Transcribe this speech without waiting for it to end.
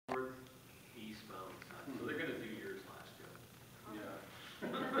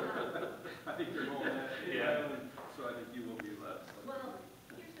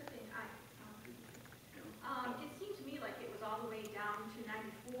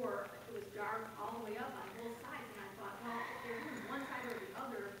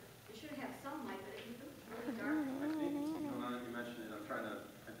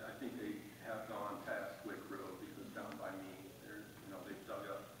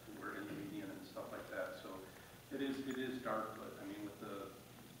it is dark, but I mean, with the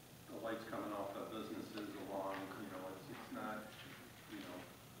lights coming off the businesses along, you know, it's not, you know,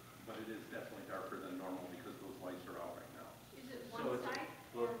 but it is definitely darker than normal because those lights are out right now. Is it one side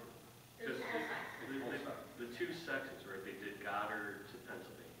or there's both sides? The two sections, right, they did Goddard to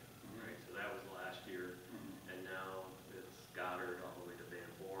Pennsylvania, right, so that was last year, and now it's Goddard all the way to Van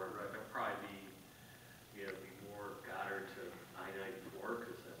Born. Right. It'll probably be, you know, be more Goddard to I-94,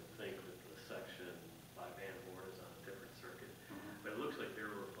 because I would think that the section by Van Born is on a different circuit. But it looks like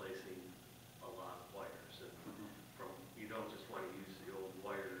they're replacing a lot of wires, and from, you don't just want to use the old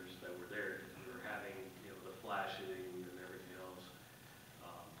wires that were there, because we were having, you know, the flashing and everything else.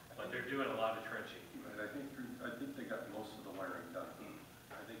 But they're doing a lot of trenching. Right, I think they got most of the wiring done.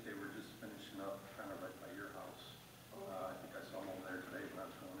 I think they were just finishing up kind of right by your house. I think I saw them over there today when I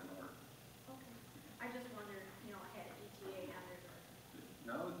was going into work. Okay. I just wondered, you know, I had an ETA on there.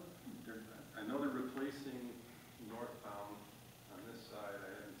 Now, I know they're replacing northbound on this side. I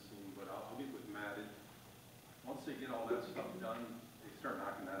haven't seen, but I'll get with Matt. Once they get all that stuff done, they start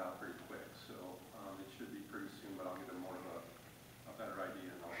knocking that out pretty quick. So it should be pretty soon, but I'll get them more of a better idea,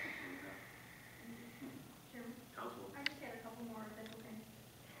 and I'll continue that. Chairman? Council. I just had a couple more, if that's okay.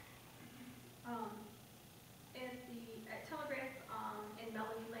 At Telegraph in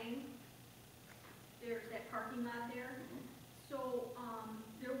Melody Lane, there's that parking lot there. So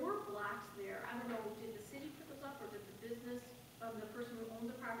there were blocks there. I don't know, did the city put those up or did the business, the person who owns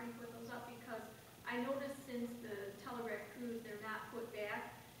the property put those up? Because I noticed since the Telegraph cruise, they're not put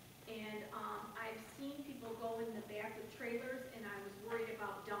back. And I've seen people go in the back with trailers, and I was worried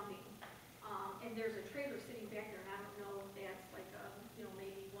about dumping. And there's a trailer sitting back there, and I don't know if that's like you know,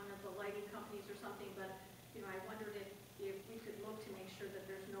 maybe one of the lighting companies or something, but you know, I wondered if we could look to make sure that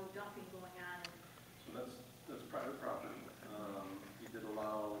there's no dumping going on. So that's private property. He did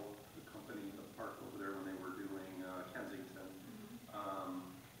allow the company to park over there when they were doing Kensington.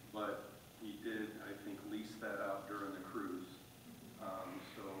 But he did, I think, lease that out during the cruise.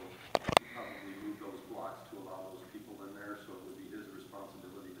 So he probably moved those blocks to allow those people in there, so it would be his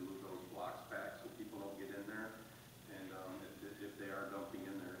responsibility to move those blocks back so people don't get in there. And if they are dumping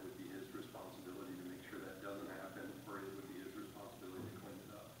in there, it would be his responsibility to make sure that doesn't happen, or it would be his responsibility to clean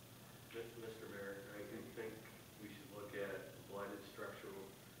it up. Mr. Mayor, I think we should look at blighted structural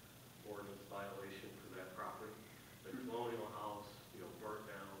ordinance violation for that property. The colonial house, you know, burnt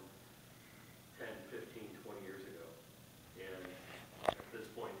down 10, 15, 20 years ago. And at this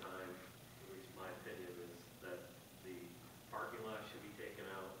point in time, at least my opinion is that the parking lot should be taken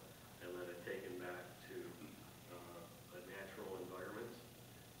out and let it taken back to a natural environment,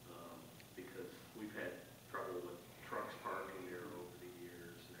 because we've had trouble with trucks parking there over the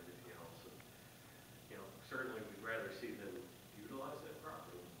years and everything else. And, you know, certainly we'd rather see them utilize that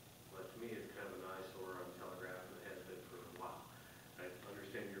property, but to me it's kind of an eyesore on Telegraph, and it has been for a while. I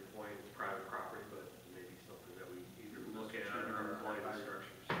understand your point, it's private property, but maybe something that we either look at or blighted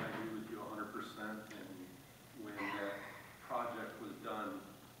structures. I agree with you 100%. And when that project was done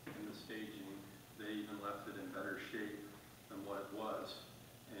in the staging, they even left it in better shape than what it was.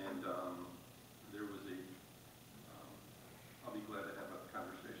 And there was I'll be glad to have a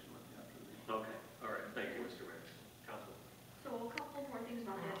conversation with you after the meeting. Okay, all right, thank you, Mr. Mayor. Council. So a couple more things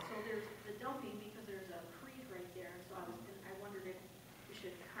about that. So there's the dumping, because there's a creek right there. So I wondered if we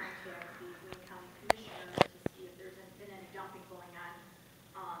should contact the Wayne County Commissioner to see if there's been any dumping going on,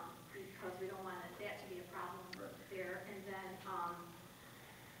 because we don't want that to be a problem there. And then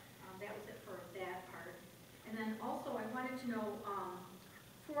that was it for that part. And then also I wanted to know,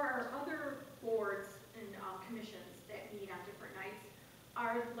 for our other boards and commissions that meet on different nights,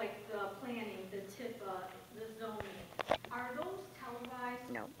 are like the planning, the TIPA, the zoning, are those televised?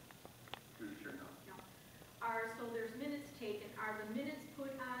 No. Through the chair now. No. So there's minutes taken. Are the minutes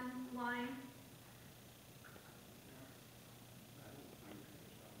put online?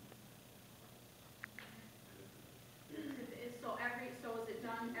 So is it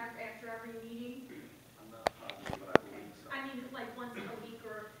done after every meeting? I'm not positive, but I believe so. I mean, like once a week,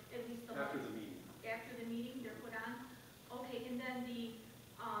 or at least After the meeting. After the meeting, they're put on? Okay, and then the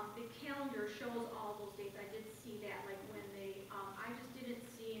calendar shows all those dates. I did see that, like when they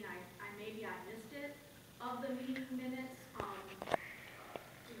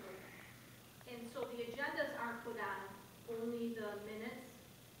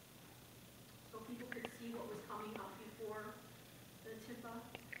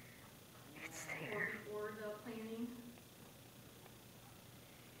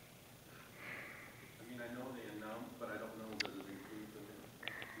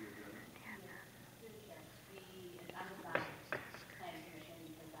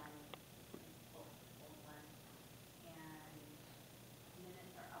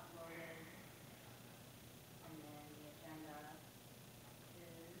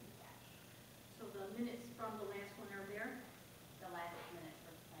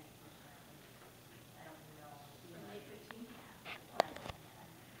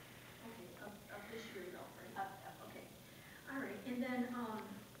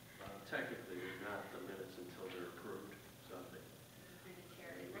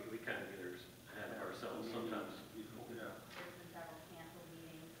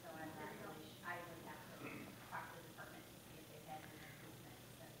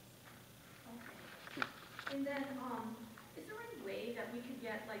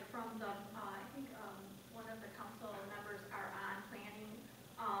get, like, from the, I think, one of the council members are on planning,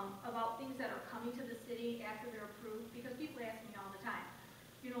 about things that are coming to the city after they're approved, because people ask me all the time,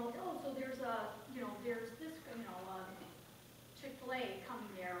 you know, oh, so there's a, you know, there's this, you know, Chick-fil-A coming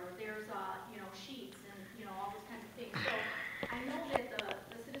there, or there's, you know, Sheetz, and, you know, all those kinds of things. So I know that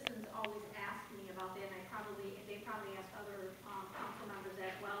the citizens always ask me about that, and they probably ask other, council members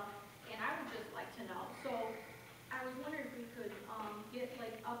as well, and I would just like to know. So I was wondering if we could, get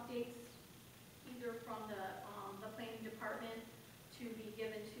like updates either from the planning department to be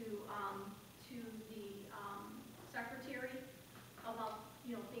given to the, secretary about,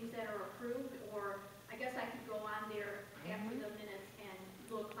 you know, things that are approved, or I guess I could go on there after the minutes and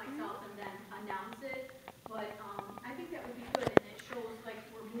look myself and then announce it. But, I think that would be good, and it shows like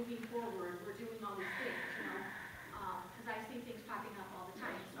we're moving forward, we're doing all these things, you know? Because I see things popping up all the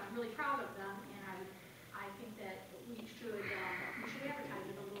time, so I'm really proud of them, and I think that we should advertise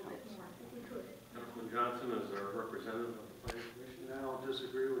it a little bit more, if we could. Councilman Johnson is our representative of the planning commission. And I don't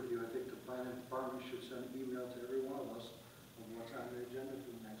disagree with you. I think the planning department should send an email to every one of us on what's on the agenda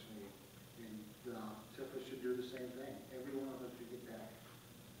for the next meeting. And Tifa should do the same thing. Every one of us should get that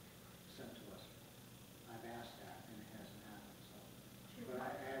sent to us. I've asked that, and it hasn't happened, so. But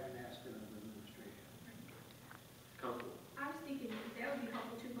I haven't asked it of the administration. Council. I was thinking that would be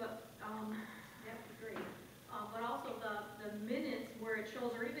helpful too, but, that would be great. But also the minutes where it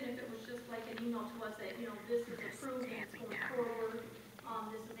shows, or even if it was just like an email to us that, you know, this is approved and it's going forward,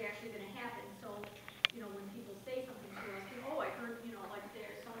 this is actually gonna happen. So, you know, when people say something to us, oh, I heard, you know, like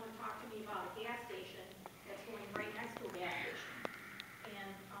there's someone talked to me about a gas station that's going right next to a gas station.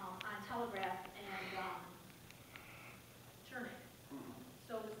 And, on Telegraph and, Chernick.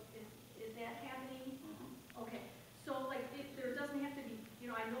 So is that happening? Okay, so like, there doesn't have to be, you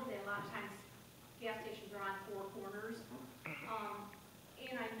know, I know that a lot of times gas stations are on four corners.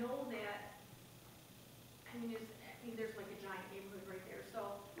 And I know that, there's like a giant neighborhood right there,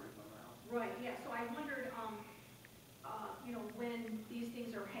 so. Right, yeah, so I wondered, you know, when these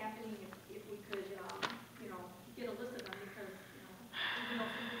things are happening, if we could, you know, get a list of them, because, you know, even though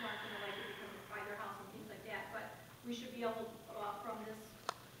some people aren't gonna like it because it's by their house and things like that, but we should be able, from this,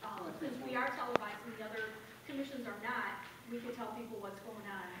 since we are televised and the other commissions are not, we could tell people what's going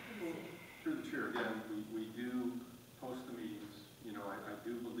on in the city. Through the chair, again, we do post the meetings, you know, I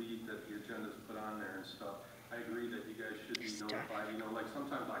do believe that the agenda's put on there and stuff. I agree that you guys should be notified, you know, like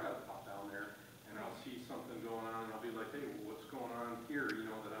sometimes I gotta pop down there and I'll see something going on and I'll be like, hey, what's going on here, you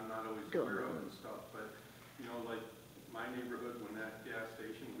know, that I'm not always aware of and stuff. But, you know, like my neighborhood, when that gas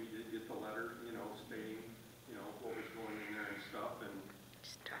station, we